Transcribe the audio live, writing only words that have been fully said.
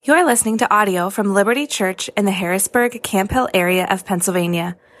You're listening to audio from Liberty Church in the Harrisburg, Camp Hill area of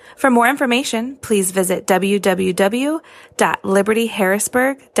Pennsylvania. For more information, please visit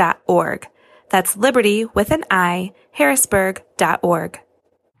www.libertyharrisburg.org. That's Liberty with an I, Harrisburg.org.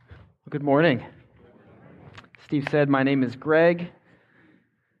 Good morning. Steve said, my name is Greg.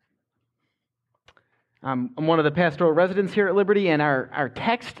 I'm one of the pastoral residents here at Liberty, and our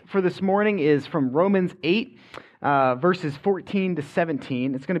text for this morning is from Romans 8, verses 14 to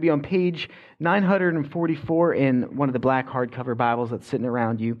 17. It's going to be on page 944 in one of the black hardcover Bibles that's sitting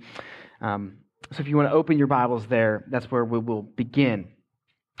around you. So if you want to open your Bibles there, that's where we will begin.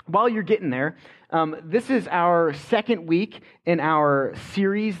 While you're getting there, this is our second week in our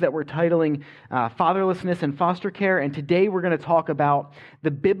series that we're titling Fatherlessness and Foster Care, and today we're going to talk about the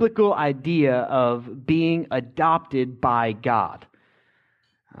biblical idea of being adopted by God.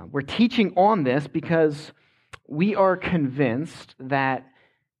 We're teaching on this because we are convinced that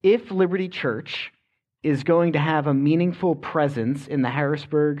if Liberty Church is going to have a meaningful presence in the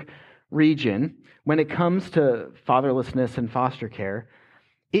Harrisburg region when it comes to fatherlessness and foster care,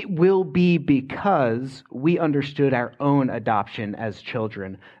 it will be because we understood our own adoption as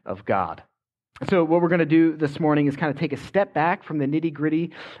children of God. So what we're going to do this morning is kind of take a step back from the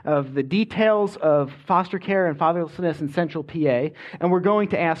nitty-gritty of the details of foster care and fatherlessness in Central PA, and we're going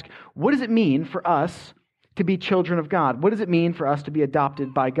to ask, what does it mean for us to be children of God? What does it mean for us to be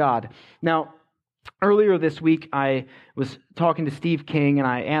adopted by God? Now, earlier this week, I was talking to Steve King, and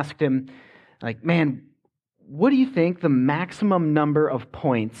I asked him, man, what do you think the maximum number of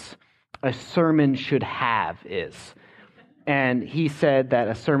points a sermon should have is? And he said that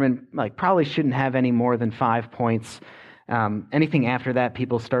a sermon probably shouldn't have any more than 5 points. Anything after that,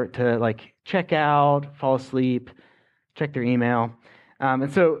 people start to check out, fall asleep, check their email.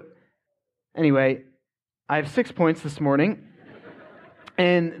 And so, anyway, I have 6 points this morning,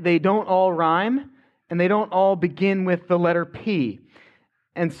 and they don't all rhyme, and they don't all begin with the letter P.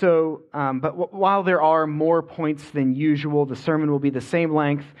 And so, but while there are more points than usual, the sermon will be the same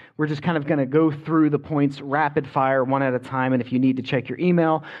length. We're just kind of going to go through the points rapid fire, one at a time. And if you need to check your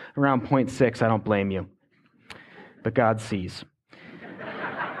email around point 6, I don't blame you. But God sees.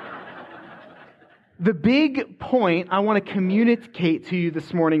 The big point I want to communicate to you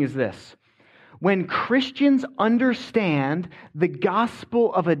this morning is this. When Christians understand the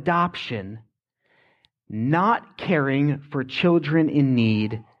gospel of adoption, not caring for children in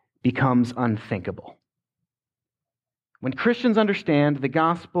need becomes unthinkable. When Christians understand the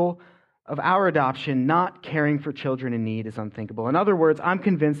gospel of our adoption, not caring for children in need is unthinkable. In other words, I'm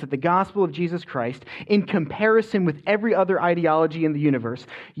convinced that the gospel of Jesus Christ, in comparison with every other ideology in the universe,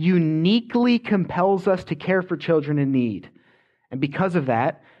 uniquely compels us to care for children in need. And because of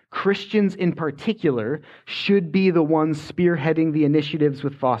that, Christians in particular should be the ones spearheading the initiatives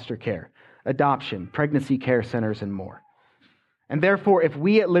with foster care, adoption, pregnancy care centers, and more. And therefore, if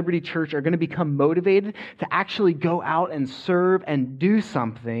we at Liberty Church are going to become motivated to actually go out and serve and do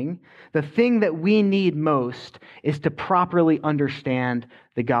something, the thing that we need most is to properly understand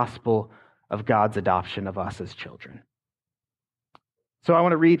the gospel of God's adoption of us as children. So I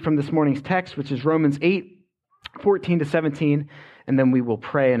want to read from this morning's text, which is Romans 8, 14 to 17, and then we will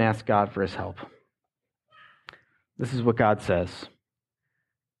pray and ask God for his help. This is what God says.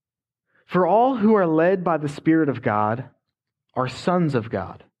 For all who are led by the Spirit of God are sons of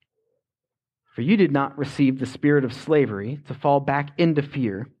God. For you did not receive the spirit of slavery to fall back into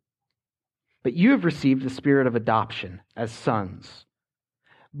fear, but you have received the spirit of adoption as sons,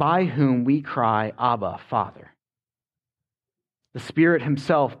 by whom we cry, Abba, Father. The Spirit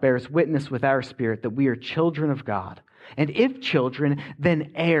himself bears witness with our spirit that we are children of God, and if children,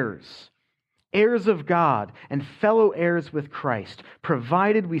 then heirs. Heirs of God and fellow heirs with Christ,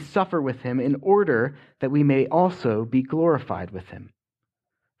 provided we suffer with him in order that we may also be glorified with him.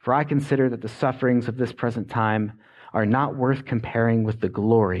 For I consider that the sufferings of this present time are not worth comparing with the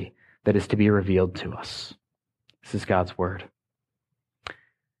glory that is to be revealed to us. This is God's word.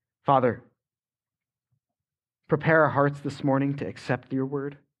 Father, prepare our hearts this morning to accept your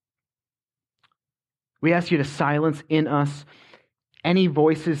word. We ask you to silence in us any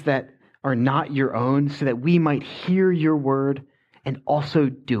voices that are not your own, so that we might hear your word and also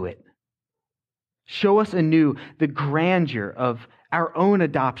do it. Show us anew the grandeur of our own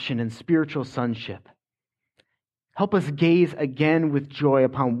adoption and spiritual sonship. Help us gaze again with joy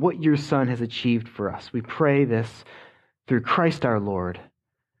upon what your Son has achieved for us. We pray this through Christ our Lord,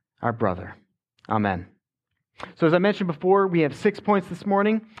 our brother. Amen. So as I mentioned before, we have 6 points this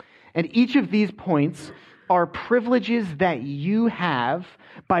morning, and each of these points are privileges that you have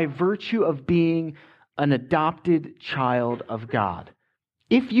by virtue of being an adopted child of God.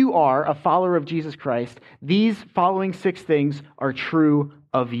 If you are a follower of Jesus Christ, these following 6 things are true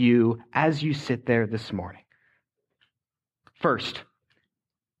of you as you sit there this morning. First,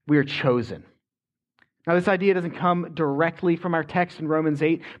 we are chosen. Now, this idea doesn't come directly from our text in Romans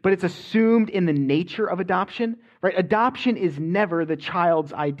 8, but it's assumed in the nature of adoption, right? Adoption is never the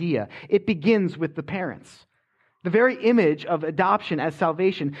child's idea. It begins with the parents. The very image of adoption as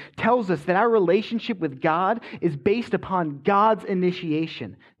salvation tells us that our relationship with God is based upon God's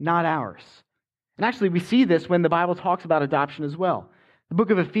initiation, not ours. And actually, we see this when the Bible talks about adoption as well. The book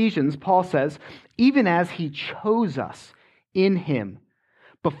of Ephesians, Paul says, even as he chose us in him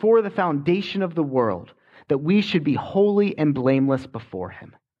before the foundation of the world, that we should be holy and blameless before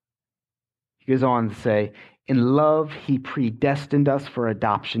him. He goes on to say, in love, he predestined us for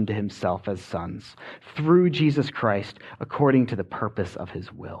adoption to himself as sons, through Jesus Christ, according to the purpose of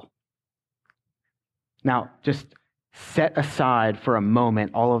his will. Now, just set aside for a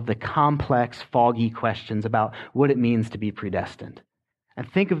moment all of the complex, foggy questions about what it means to be predestined. And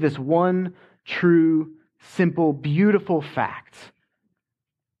think of this one true, simple, beautiful fact.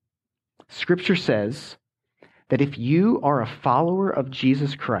 Scripture says that if you are a follower of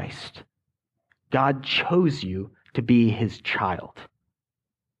Jesus Christ, God chose you to be his child.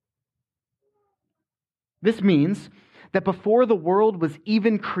 This means that before the world was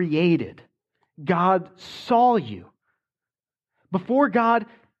even created, God saw you. Before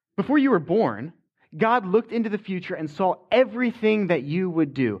you were born, God looked into the future and saw everything that you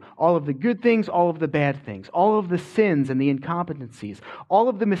would do. All of the good things, all of the bad things, all of the sins and the incompetencies, all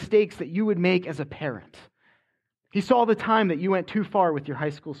of the mistakes that you would make as a parent. He saw the time that you went too far with your high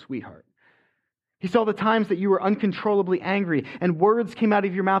school sweetheart. He saw the times that you were uncontrollably angry and words came out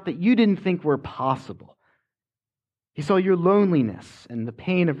of your mouth that you didn't think were possible. He saw your loneliness and the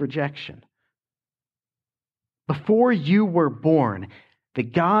pain of rejection. Before you were born, the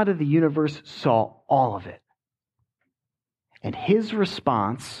God of the universe saw all of it. And his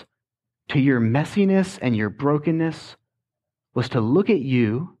response to your messiness and your brokenness was to look at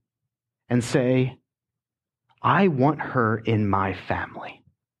you and say, I want her in my family.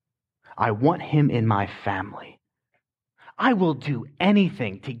 I want him in my family. I will do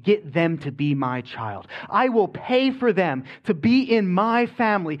anything to get them to be my child. I will pay for them to be in my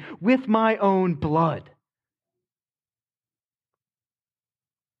family with my own blood.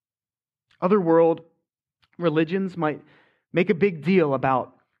 Other world religions might make a big deal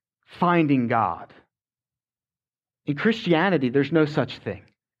about finding God. In Christianity, there's no such thing.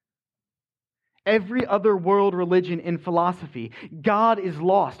 Every other world religion in philosophy, God is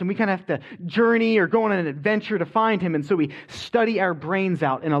lost, and we kind of have to journey or go on an adventure to find him, and so we study our brains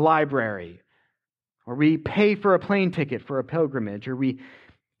out in a library, or we pay for a plane ticket for a pilgrimage, or we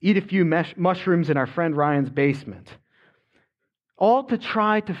eat a few mushrooms in our friend Ryan's basement, all to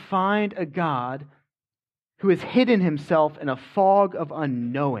try to find a God who has hidden himself in a fog of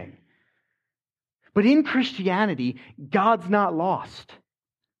unknowing. But in Christianity, God's not lost.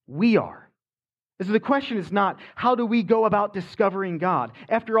 We are. So the question is not, how do we go about discovering God?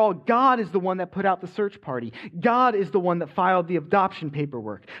 After all, God is the one that put out the search party. God is the one that filed the adoption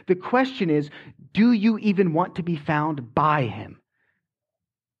paperwork. The question is, do you even want to be found by him?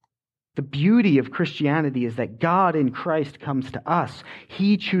 The beauty of Christianity is that God in Christ comes to us.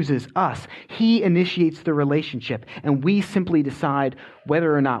 He chooses us. He initiates the relationship, and we simply decide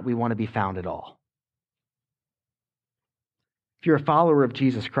whether or not we want to be found at all. If you're a follower of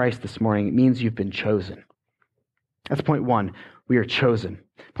Jesus Christ this morning, it means you've been chosen. That's point 1. We are chosen.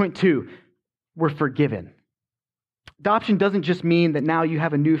 Point 2, we're forgiven. Adoption doesn't just mean that now you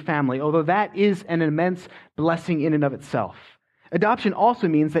have a new family, although that is an immense blessing in and of itself. Adoption also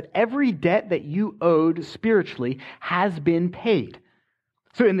means that every debt that you owed spiritually has been paid.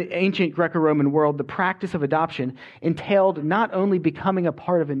 So in the ancient Greco-Roman world, the practice of adoption entailed not only becoming a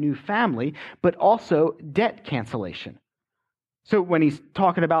part of a new family, but also debt cancellation. So when he's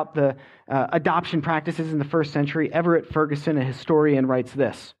talking about the adoption practices in the first century, Everett Ferguson, a historian, writes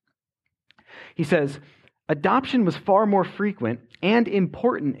this. He says, adoption was far more frequent and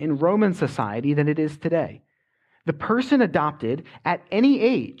important in Roman society than it is today. The person adopted at any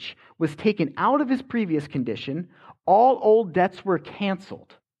age was taken out of his previous condition, all old debts were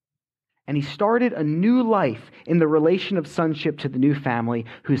canceled, and he started a new life in the relation of sonship to the new family,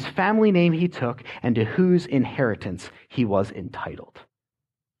 whose family name he took and to whose inheritance he was entitled.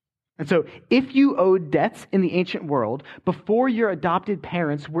 And so, if you owed debts in the ancient world, before your adopted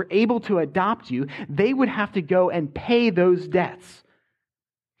parents were able to adopt you, they would have to go and pay those debts,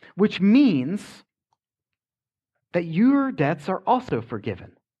 which means that your debts are also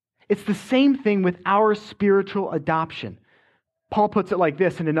forgiven. It's the same thing with our spiritual adoption. Paul puts it like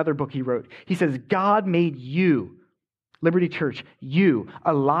this in another book he wrote. He says, God made you, Liberty Church, you,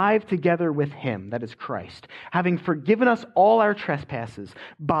 alive together with him, that is Christ, having forgiven us all our trespasses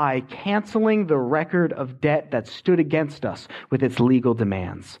by canceling the record of debt that stood against us with its legal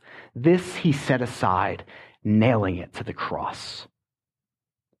demands. This he set aside, nailing it to the cross.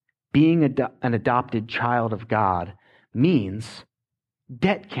 Being an adopted child of God means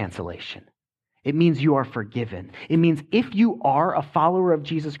debt cancellation. It means you are forgiven. It means if you are a follower of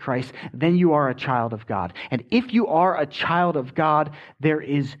Jesus Christ, then you are a child of God. And if you are a child of God, there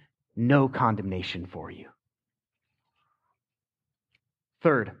is no condemnation for you.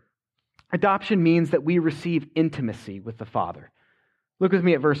 Third, adoption means that we receive intimacy with the Father. Look with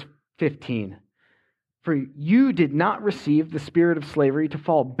me at verse 15. For you did not receive the spirit of slavery to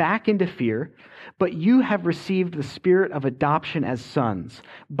fall back into fear, but you have received the spirit of adoption as sons,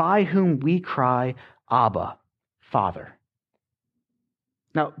 by whom we cry, Abba, Father.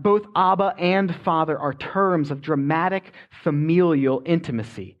 Now, both Abba and Father are terms of dramatic familial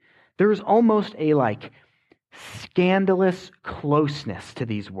intimacy. There is almost a scandalous closeness to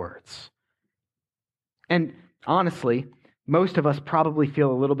these words. And honestly, most of us probably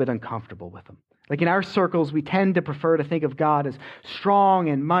feel a little bit uncomfortable with them. Like in our circles, we tend to prefer to think of God as strong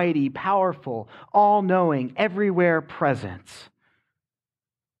and mighty, powerful, all-knowing, everywhere present,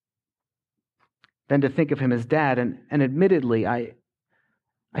 than to think of him as dad. And admittedly, I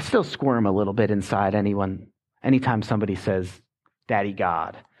still squirm a little bit inside anytime somebody says, Daddy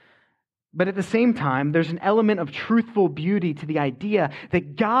God. But at the same time, there's an element of truthful beauty to the idea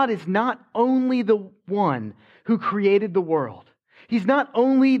that God is not only the one who created the world. He's not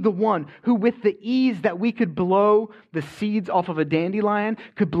only the one who, with the ease that we could blow the seeds off of a dandelion,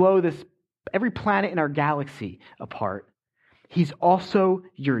 could blow every planet in our galaxy apart. He's also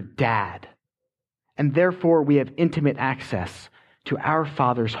your dad. And therefore, we have intimate access to our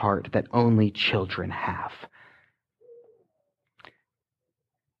Father's heart that only children have.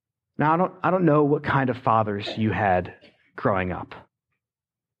 Now, I don't know what kind of fathers you had growing up.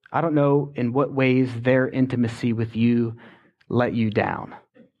 I don't know in what ways their intimacy with you let you down.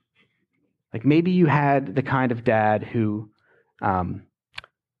 Like maybe you had the kind of dad who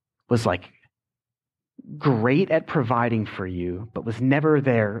was great at providing for you, but was never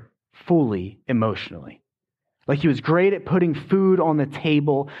there fully emotionally. Like he was great at putting food on the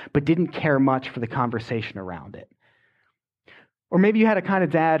table, but didn't care much for the conversation around it. Or maybe you had a kind of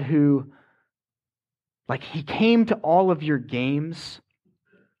dad who, he came to all of your games,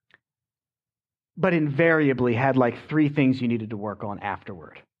 but invariably had 3 things you needed to work on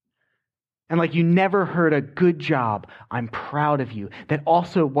afterward. And you never heard a good job, I'm proud of you, that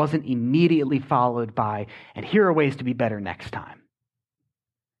also wasn't immediately followed by, and here are ways to be better next time.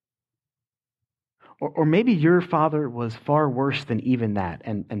 Or maybe your father was far worse than even that,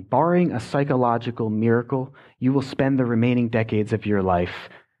 and barring a psychological miracle, you will spend the remaining decades of your life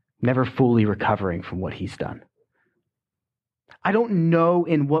never fully recovering from what he's done. I don't know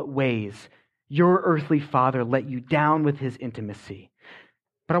in what ways your earthly father let you down with his intimacy.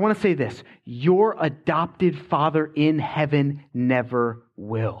 But I want to say this, your adopted Father in heaven never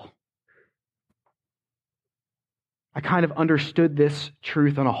will. I kind of understood this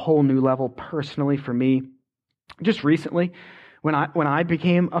truth on a whole new level personally for me just recently when I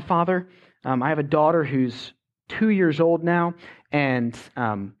became a father. I have a daughter who's 2 years old now, and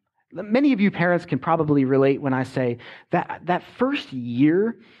many of you parents can probably relate when I say that first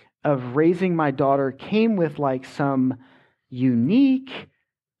year of raising my daughter came with some unique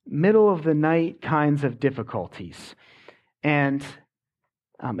middle of the night kinds of difficulties. And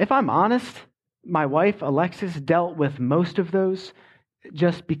if I'm honest, my wife, Alexis, dealt with most of those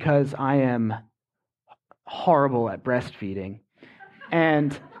just because I am horrible at breastfeeding.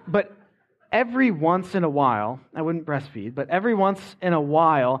 But every once in a while, I wouldn't breastfeed, but every once in a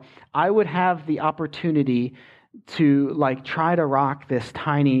while, I would have the opportunity to try to rock this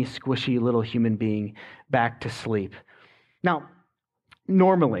tiny, squishy little human being back to sleep. Now,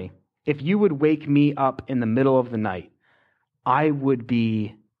 normally, if you would wake me up in the middle of the night, I would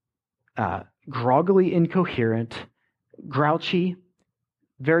be groggily incoherent, grouchy,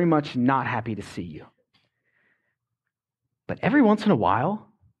 very much not happy to see you. But every once in a while,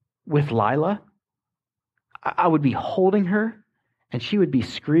 with Lila, I would be holding her, and she would be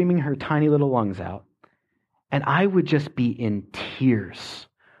screaming her tiny little lungs out. And I would just be in tears,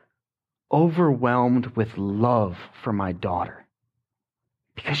 overwhelmed with love for my daughter.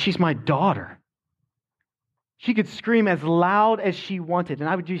 Because she's my daughter. She could scream as loud as she wanted, and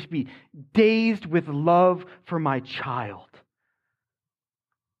I would just be dazed with love for my child.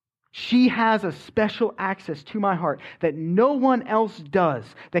 She has a special access to my heart that no one else does,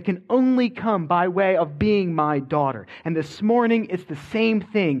 that can only come by way of being my daughter. And this morning, it's the same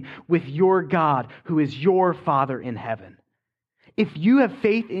thing with your God, who is your Father in heaven. If you have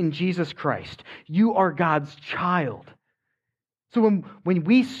faith in Jesus Christ, you are God's child. So when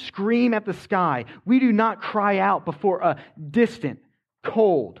we scream at the sky, we do not cry out before a distant,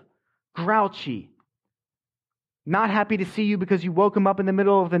 cold, grouchy, not happy to see you because you woke him up in the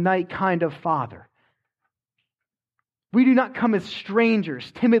middle of the night kind of Father. We do not come as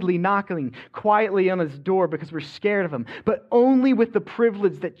strangers, timidly knocking quietly on his door because we're scared of him, but only with the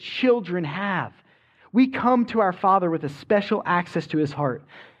privilege that children have. We come to our Father with a special access to his heart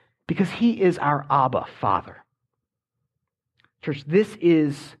because he is our Abba Father. Church, this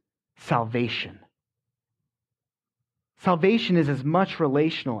is salvation. Salvation is as much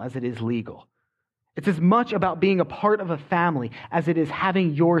relational as it is legal. It's as much about being a part of a family as it is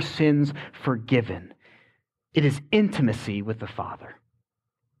having your sins forgiven. It is intimacy with the Father.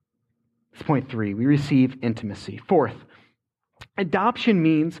 That's point 3. We receive intimacy. Fourth, adoption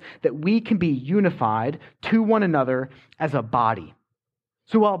means that we can be unified to one another as a body.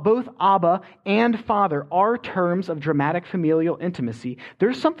 So while both Abba and Father are terms of dramatic familial intimacy,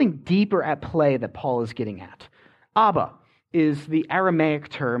 there's something deeper at play that Paul is getting at. Abba is the Aramaic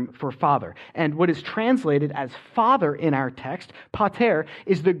term for father. And what is translated as father in our text, pater,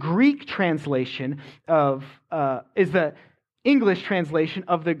 is the Greek translation is the English translation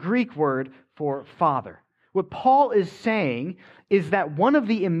of the Greek word for father. What Paul is saying is that one of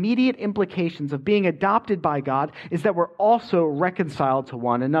the immediate implications of being adopted by God is that we're also reconciled to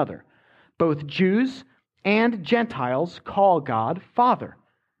one another. Both Jews and Gentiles call God Father,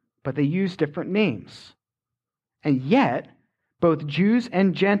 but they use different names. And yet, both Jews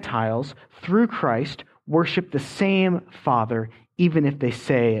and Gentiles, through Christ, worship the same Father, even if they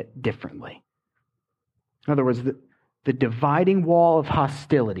say it differently. In other words, the dividing wall of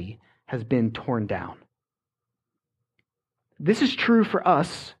hostility has been torn down. This is true for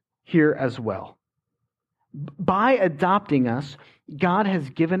us here as well. By adopting us, God has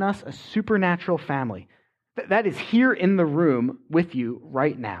given us a supernatural family that is here in the room with you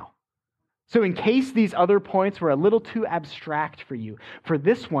right now. So in case these other points were a little too abstract for you, for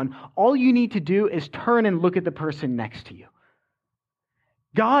this one, all you need to do is turn and look at the person next to you.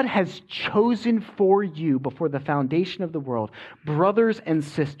 God has chosen for you before the foundation of the world brothers and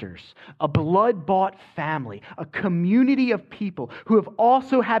sisters, a blood-bought family, a community of people who have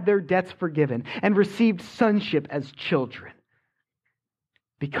also had their debts forgiven and received sonship as children.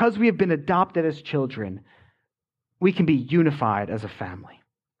 Because we have been adopted as children, we can be unified as a family.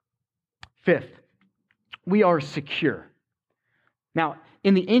 Fifth, we are secure. Now,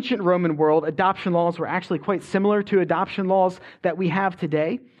 in the ancient Roman world, adoption laws were actually quite similar to adoption laws that we have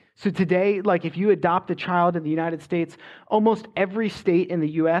today. So today, like if you adopt a child in the United States, almost every state in the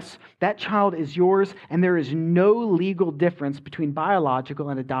U.S., that child is yours, and there is no legal difference between biological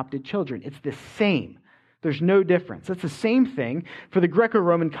and adopted children. It's the same. There's no difference. That's the same thing for the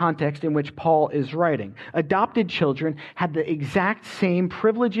Greco-Roman context in which Paul is writing. Adopted children had the exact same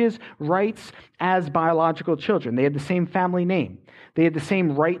privileges, rights as biological children. They had the same family name. They had the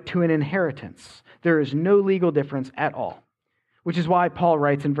same right to an inheritance. There is no legal difference at all, which is why Paul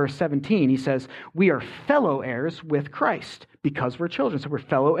writes in verse 17, he says, we are fellow heirs with Christ because we're children, so we're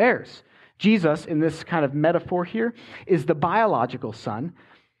fellow heirs. Jesus, in this kind of metaphor here, is the biological son,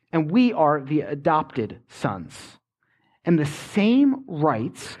 and we are the adopted sons. And the same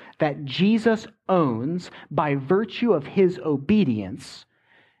rights that Jesus owns by virtue of his obedience,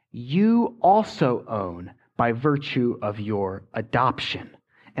 you also own by virtue of your adoption.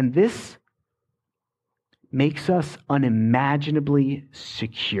 And this makes us unimaginably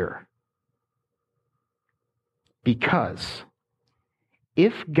secure. Because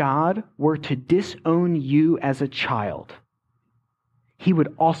if God were to disown you as a child, he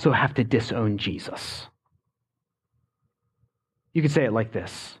would also have to disown Jesus. You could say it like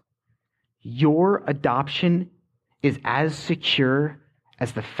this. Your adoption is as secure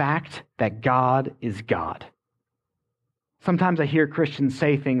as the fact that God is God. Sometimes I hear Christians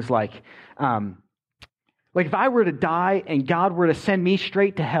say things like if I were to die and God were to send me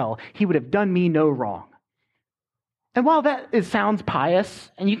straight to hell, he would have done me no wrong. And while sounds pious,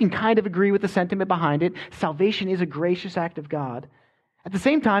 and you can kind of agree with the sentiment behind it, salvation is a gracious act of God. At the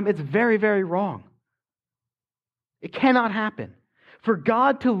same time, it's very, very wrong. It cannot happen. For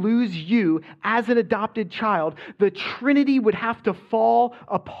God to lose you as an adopted child, the Trinity would have to fall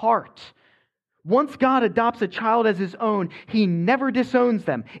apart. Once God adopts a child as his own, he never disowns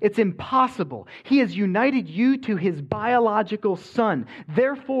them. It's impossible. He has united you to his biological son.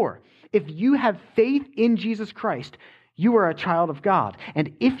 Therefore, if you have faith in Jesus Christ, you are a child of God.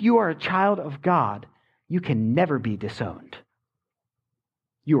 And if you are a child of God, you can never be disowned.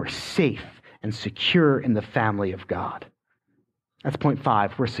 You are safe and secure in the family of God. That's point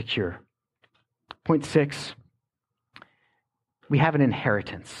 5. We're secure. Point 6, we have an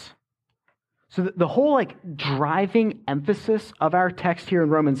inheritance. So the whole driving emphasis of our text here in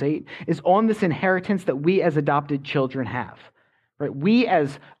Romans 8 is on this inheritance that we as adopted children have. Right? We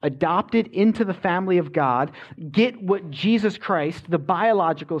as adopted into the family of God get what Jesus Christ, the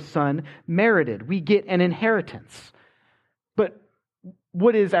biological son, merited. We get an inheritance. But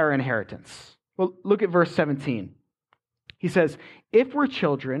what is our inheritance? Well, look at verse 17. He says, if we're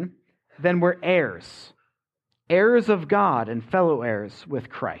children, then we're heirs, heirs of God and fellow heirs with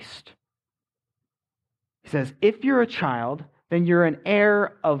Christ. He says, if you're a child, then you're an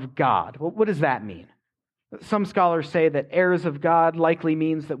heir of God. Well, what does that mean? Some scholars say that heirs of God likely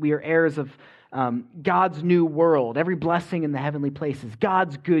means that we are heirs of God's new world, every blessing in the heavenly places,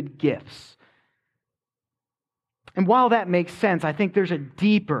 God's good gifts. And while that makes sense, I think there's a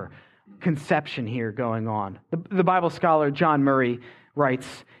deeper conception here going on. The Bible scholar John Murray writes,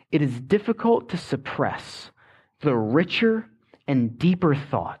 it is difficult to suppress the richer and deeper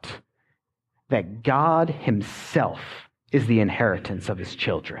thought that God himself is the inheritance of his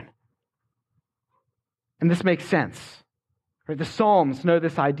children. And this makes sense. Right? The Psalms know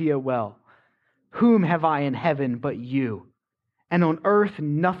this idea well. Whom have I in heaven but you? And on earth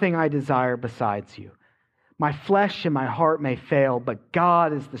nothing I desire besides you. My flesh and my heart may fail, but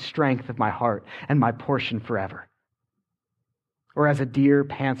God is the strength of my heart and my portion forever. Or as a deer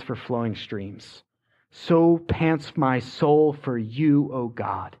pants for flowing streams, so pants my soul for you, O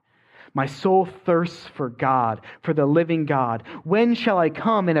God. My soul thirsts for God, for the living God. When shall I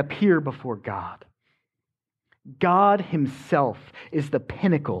come and appear before God? God himself is the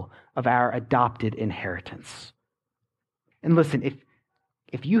pinnacle of our adopted inheritance. And listen,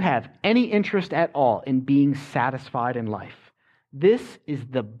 if you have any interest at all in being satisfied in life, this is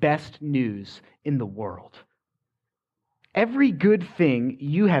the best news in the world. Every good thing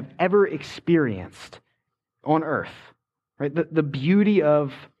you have ever experienced on earth, right? The beauty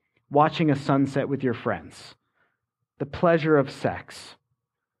of watching a sunset with your friends, the pleasure of sex,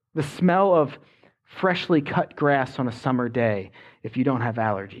 the smell of freshly cut grass on a summer day if you don't have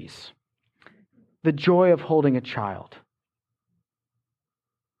allergies, the joy of holding a child,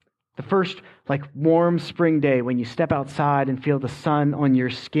 the first warm spring day when you step outside and feel the sun on your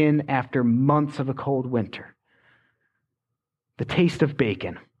skin after months of a cold winter, the taste of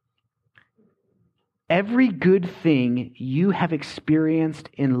bacon. Every good thing you have experienced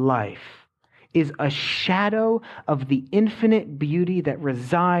in life is a shadow of the infinite beauty that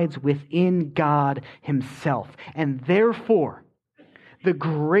resides within God himself. And therefore, the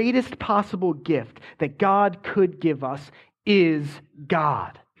greatest possible gift that God could give us is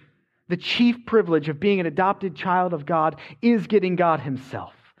God. The chief privilege of being an adopted child of God is getting God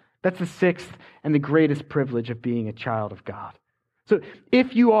himself. That's the sixth and the greatest privilege of being a child of God. So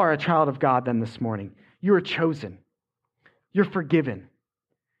if you are a child of God then this morning, you are chosen. You're forgiven.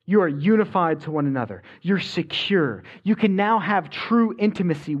 You are unified to one another. You're secure. You can now have true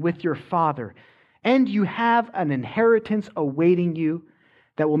intimacy with your Father. And you have an inheritance awaiting you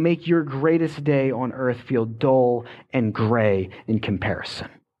that will make your greatest day on earth feel dull and gray in comparison.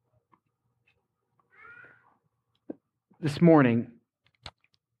 This morning,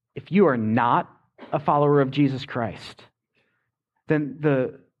 if you are not a follower of Jesus Christ, then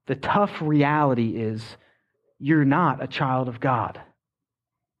the tough reality is you're not a child of God.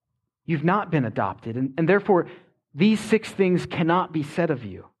 You've not been adopted, and therefore these 6 things cannot be said of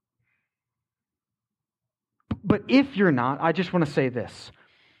you. But if you're not, I just want to say this.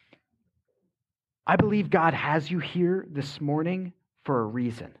 I believe God has you here this morning for a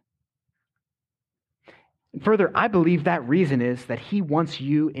reason. And further, I believe that reason is that he wants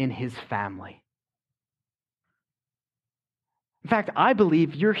you in his family. In fact, I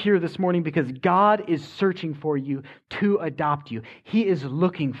believe you're here this morning because God is searching for you to adopt you. He is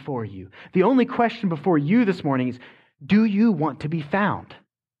looking for you. The only question before you this morning is, do you want to be found?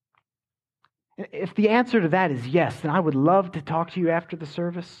 If the answer to that is yes, then I would love to talk to you after the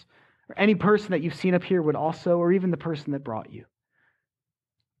service. Or any person that you've seen up here would also, or even the person that brought you.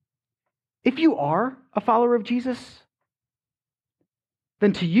 If you are a follower of Jesus,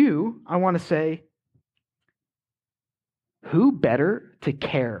 then to you, I want to say, who better to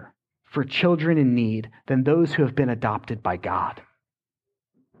care for children in need than those who have been adopted by God?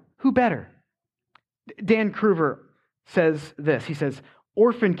 Who better? Dan Kruver says this. He says,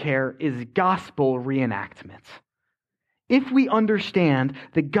 orphan care is gospel reenactment. If we understand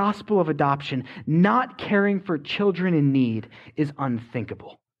the gospel of adoption, not caring for children in need is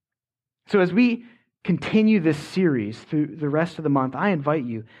unthinkable. So as we continue this series through the rest of the month, I invite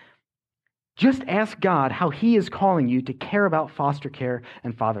you, just ask God how he is calling you to care about foster care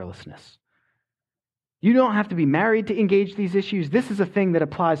and fatherlessness. You don't have to be married to engage these issues. This is a thing that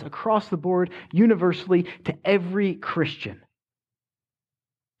applies across the board, universally, to every Christian.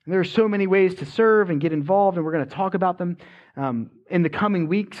 There are so many ways to serve and get involved, and we're going to talk about them in the coming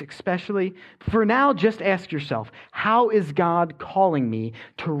weeks especially. For now, just ask yourself, how is God calling me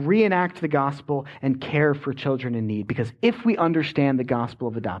to reenact the gospel and care for children in need? Because if we understand the gospel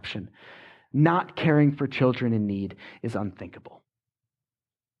of adoption, not caring for children in need is unthinkable.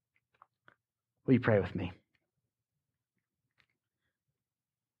 Will you pray with me?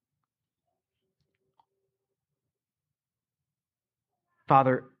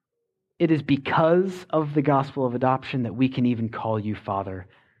 Father, it is because of the gospel of adoption that we can even call you Father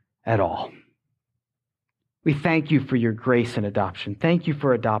at all. We thank you for your grace in adoption. Thank you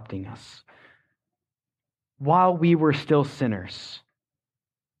for adopting us. While we were still sinners,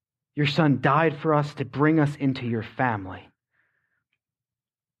 your Son died for us to bring us into your family.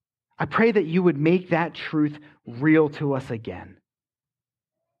 I pray that you would make that truth real to us again.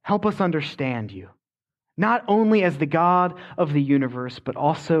 Help us understand you, not only as the God of the universe, but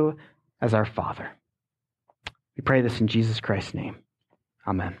also as our Father. We pray this in Jesus Christ's name.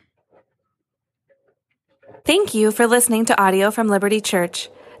 Amen. Thank you for listening to audio from Liberty Church.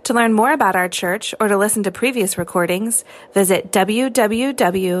 To learn more about our church or to listen to previous recordings, visit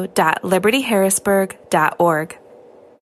www.libertyharrisburg.org.